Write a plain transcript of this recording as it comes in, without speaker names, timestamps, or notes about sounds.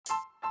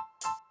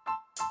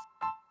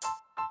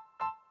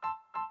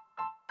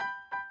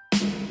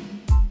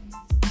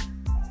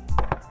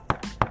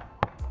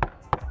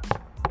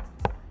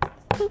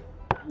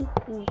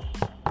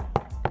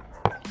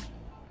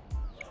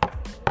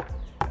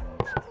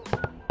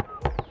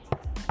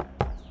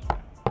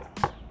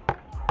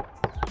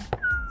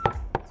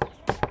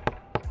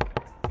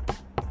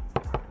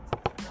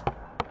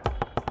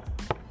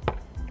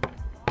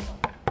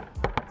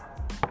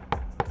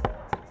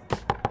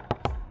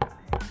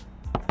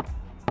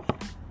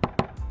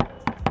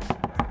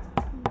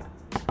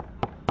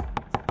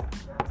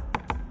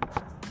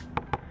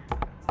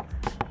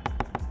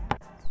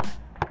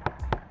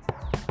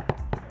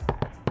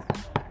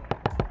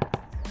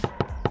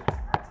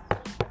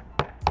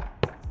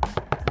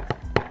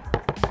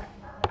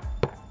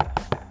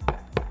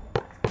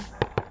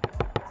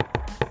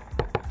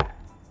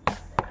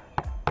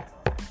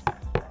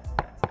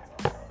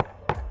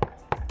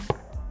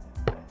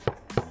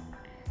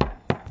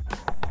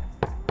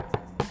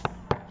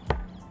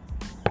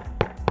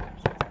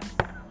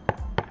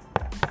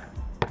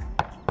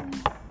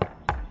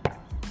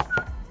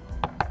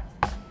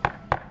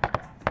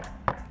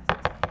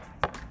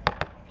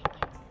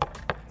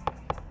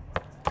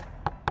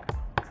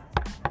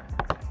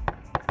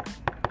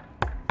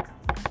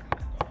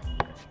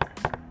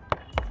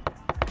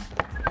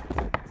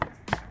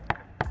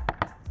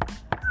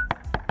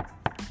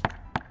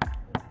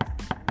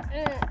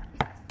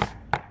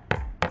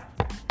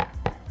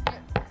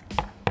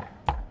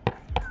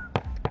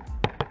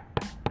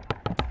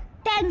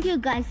thank you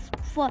guys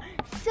for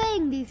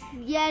saying this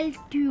yell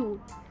tune.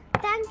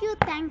 Thank you,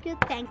 thank you,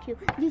 thank you.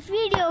 This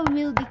video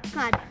will be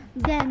cut.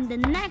 Then the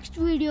next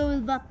video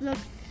will be uploaded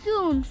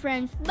soon,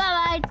 friends. Bye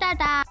bye,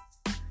 tata.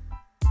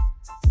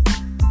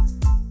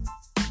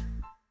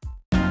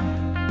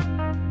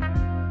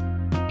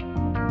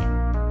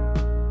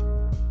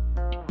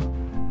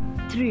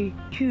 Three,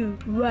 two,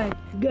 one,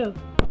 go.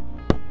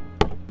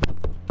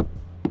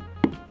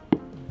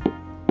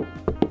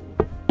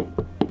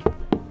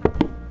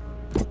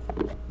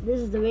 This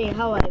is the way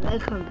how I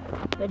welcome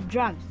with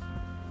drums.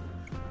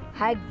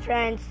 Hi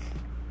friends,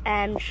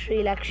 I'm Sri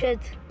Lakshit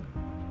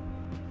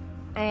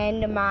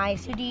and my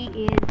city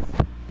is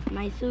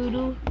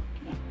Mysuru.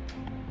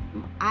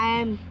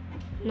 I am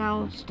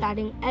now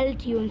starting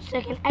L-Tune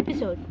second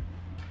episode.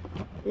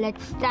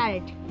 Let's start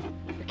it.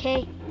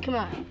 Okay, come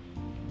on.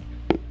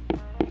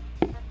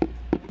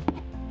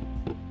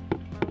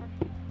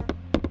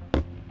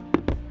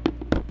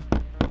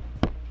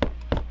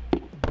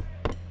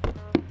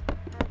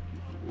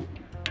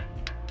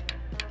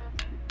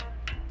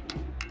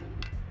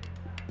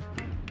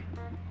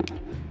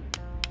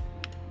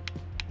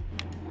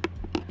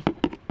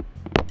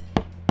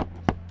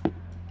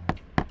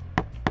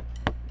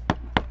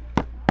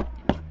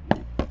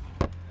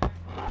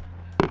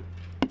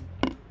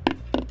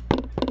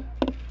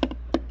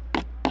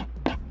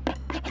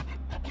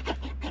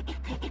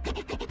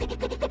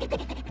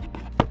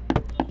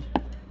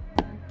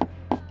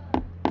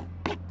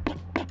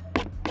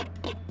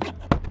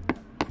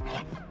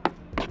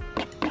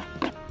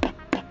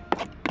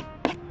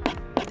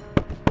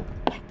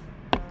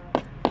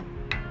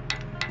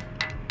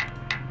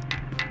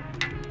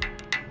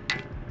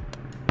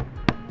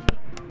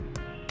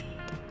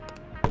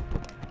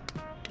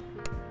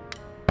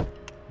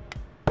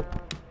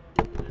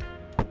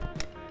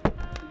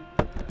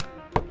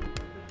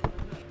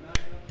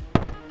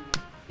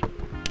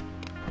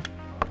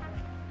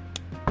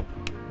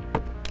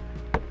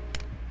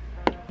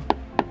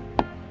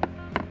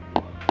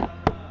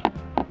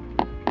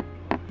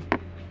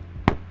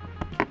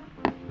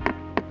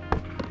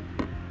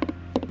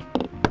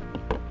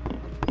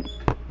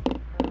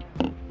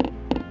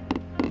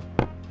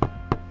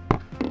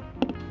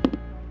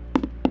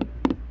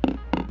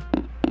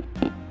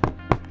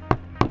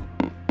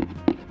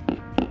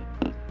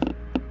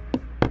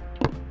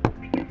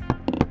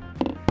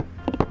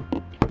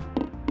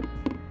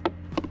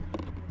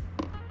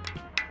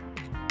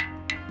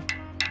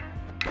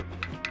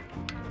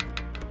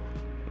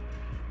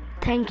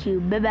 Thank you.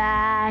 Bye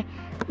bye.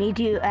 Meet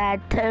you at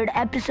third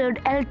episode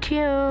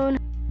L-Tune.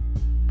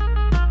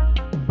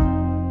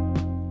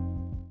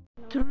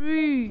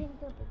 3,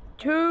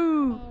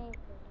 2,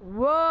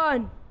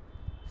 1,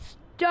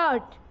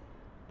 start.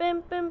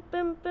 Pim pim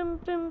pim pim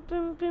pim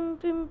pim pim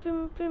pim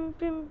pim pim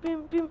pim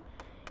pim pim.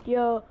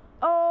 Yo,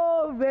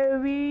 oh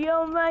baby,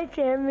 you're my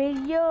Sammy,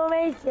 you're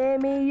my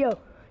Sammy, yo.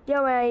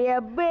 Yo, my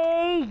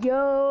baby,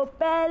 yo,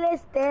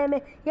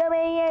 Palestine, yo,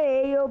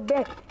 my yo,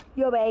 baby.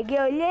 Yo beg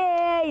yo,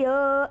 yeah,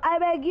 yo, I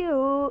beg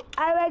you,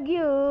 I beg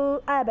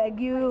you, I beg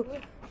you.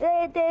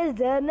 It is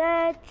the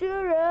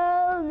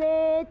natural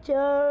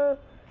nature.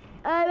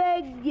 I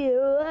beg you,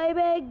 I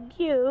beg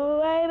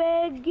you, I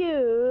beg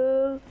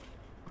you.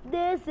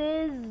 This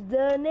is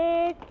the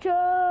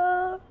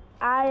nature.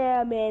 I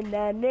am in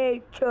the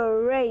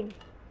nature rain,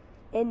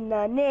 in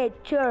the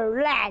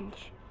nature land.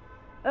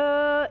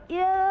 Yeah,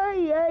 yeah,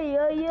 yeah,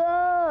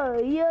 yeah,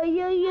 yeah, yeah,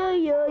 yeah,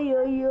 yeah,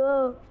 yeah,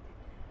 yeah.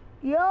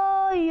 Yo,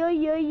 yo,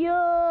 yo,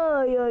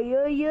 yo, yo,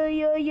 yo, yo,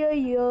 yo, yo,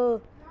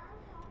 yo.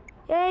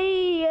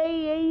 Hey,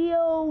 hey, hey,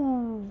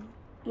 yo.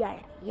 Yeah,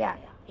 yeah,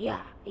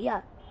 yeah,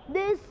 yeah.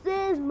 This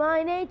is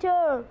my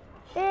nature.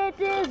 It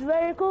is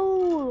very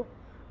cool.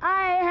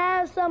 I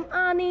have some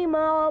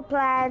animal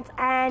plants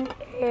and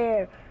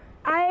air.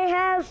 I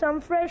have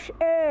some fresh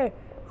air.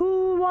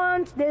 Who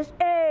wants this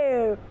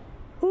air?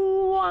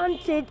 Who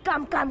wants it?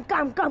 Come, come,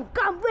 come, come,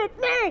 come with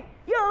me.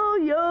 Yo,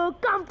 yo,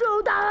 come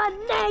to the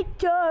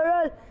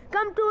natural.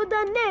 Come to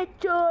the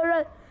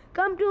natural,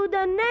 come to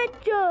the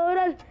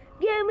natural.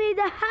 Give me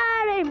the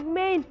harem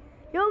main,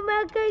 you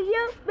make a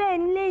young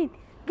penlane.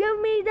 Give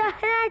me the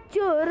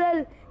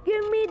natural,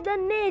 give me the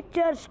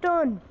nature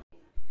stone.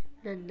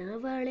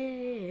 ನನ್ನವಳೆ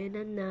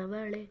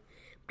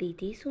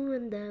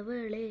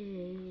ಪ್ರೀತಿಸುವಂದವಳೆ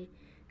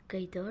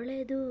ಕೈ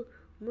ತೊಳೆದು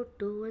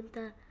ಮುಟ್ಟುವಂತ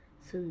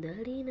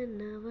ಸುಂದರಿ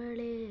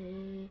ನನ್ನವಳೆ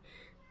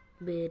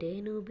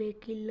ಬೇರೇನು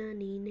ಬೇಕಿಲ್ಲ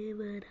ನೀನೇ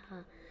ವರ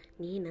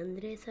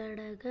ನೀನಂದ್ರೆ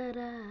ಸಡಗರ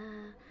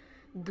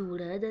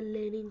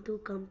ದೂರದಲ್ಲೇ ನಿಂತು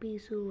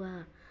ಕಂಪಿಸುವ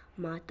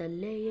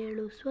ಮಾತಲ್ಲೇ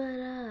ಏಳು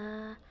ಸ್ವರ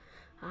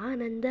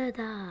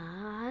ಆನಂದದ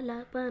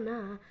ಆಲಾಪನ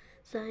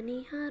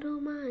ಸನಿಹ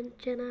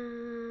ರೋಮಾಂಚನ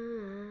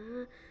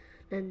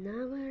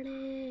ನನ್ನವಳೆ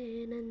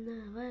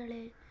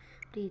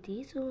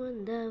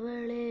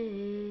ಪ್ರೀತಿಸುವಂದವಳೆ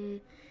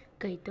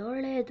ಕೈ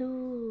ತೊಳೆದು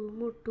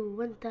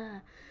ಮುಟ್ಟುವಂತ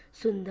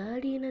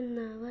ಸುಂದರಿ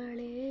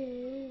ನನ್ನವಳೆ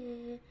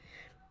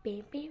ಪೇ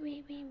ಪೇ ಪೇ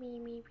ಪೇ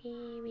ಪೇ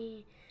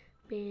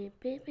ಪೇ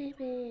ಪೇ ಪೇ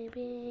ಪೇ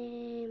ಪೇ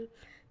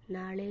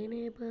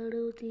ನಾಳೆನೇ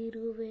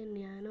ಬರುತ್ತಿರುವೆ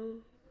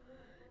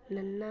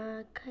ನನ್ನ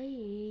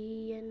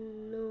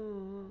ಕೈಯನ್ನು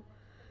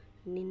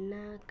ನಿನ್ನ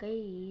ಕೈ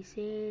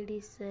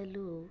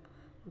ಸೇರಿಸಲು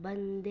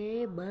ಬಂದೇ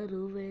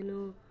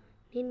ಬರುವೆನು.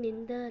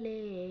 ನಿನ್ನಿಂದಲೇ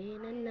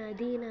ನನ್ನ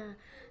ದಿನ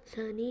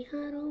ಸನಿಹ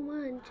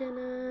ರೋಮಾಂಚನ.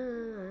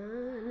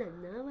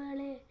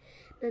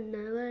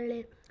 ನನ್ನವಳೆ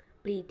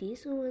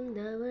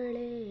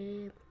ಪ್ರೀತಿಸುವಂದವಳೆ,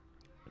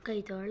 ಕೈ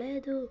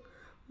ತೊಳೆದು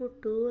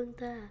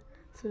ಮುಟ್ಟುವಂಥ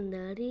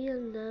ಸುಂದರಿ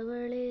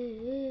ಅಂದವಳೆ.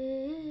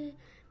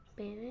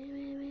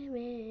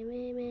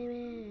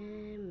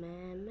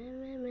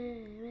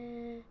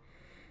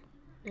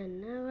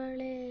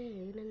 ನನ್ನವಳೆ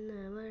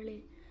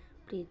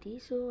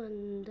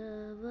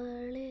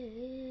ಪ್ರೀತಿಸುವಂದವಳೆ.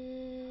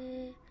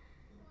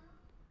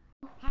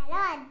 ಹಲೋ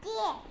ಅಜ್ಜಿ,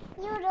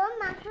 ಇವರು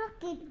ಮಕ್ಕಳು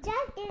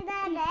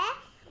ಕಿಚ್ಚಾಡ್ತಿದ್ದಾರೆ.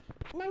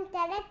 ನಂಗೆ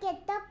ತಲೆ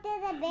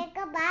ಕೆಟ್ಟೋಗ್ತಿದೆ, ಬೇಗ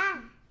ಬಾ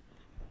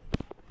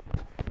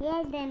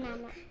ಹೇಳ್ದೆ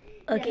ನಾನು.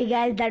 Okay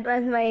guys, that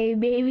was my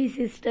baby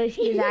sister.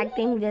 She's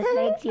acting just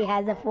like she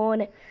has a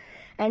phone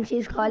and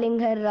she's calling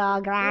her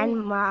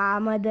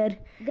grandmother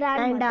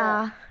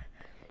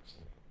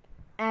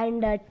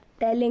and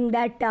telling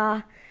that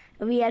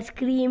we are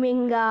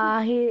screaming,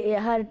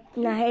 her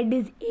head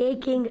is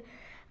aching,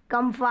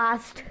 come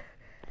fast.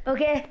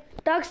 Okay,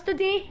 talk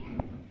Stuti.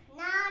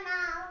 No.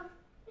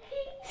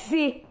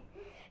 See,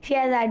 she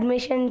has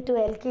admission to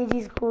LKG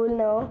school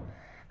now.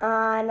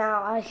 Now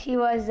she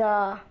was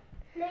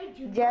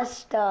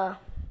just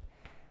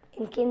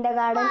in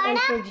kindergarten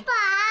LKG.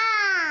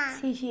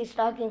 See, she is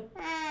talking.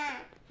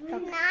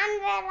 ನಾನು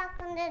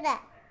ಹೇಳಕ್ಕೊಂಡಿದ್ದೆ.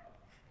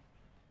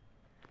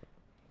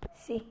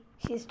 See,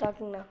 she is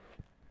talking now.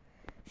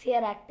 See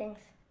her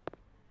actings.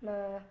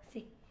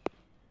 See,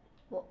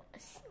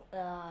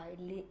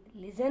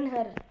 listen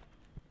her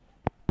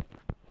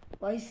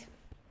voice.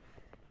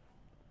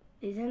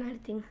 Listen her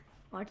thing.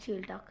 What she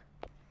will talk.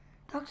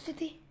 Talk,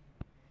 Stuti.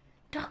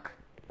 Talk.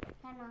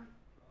 Hello.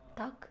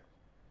 Talk.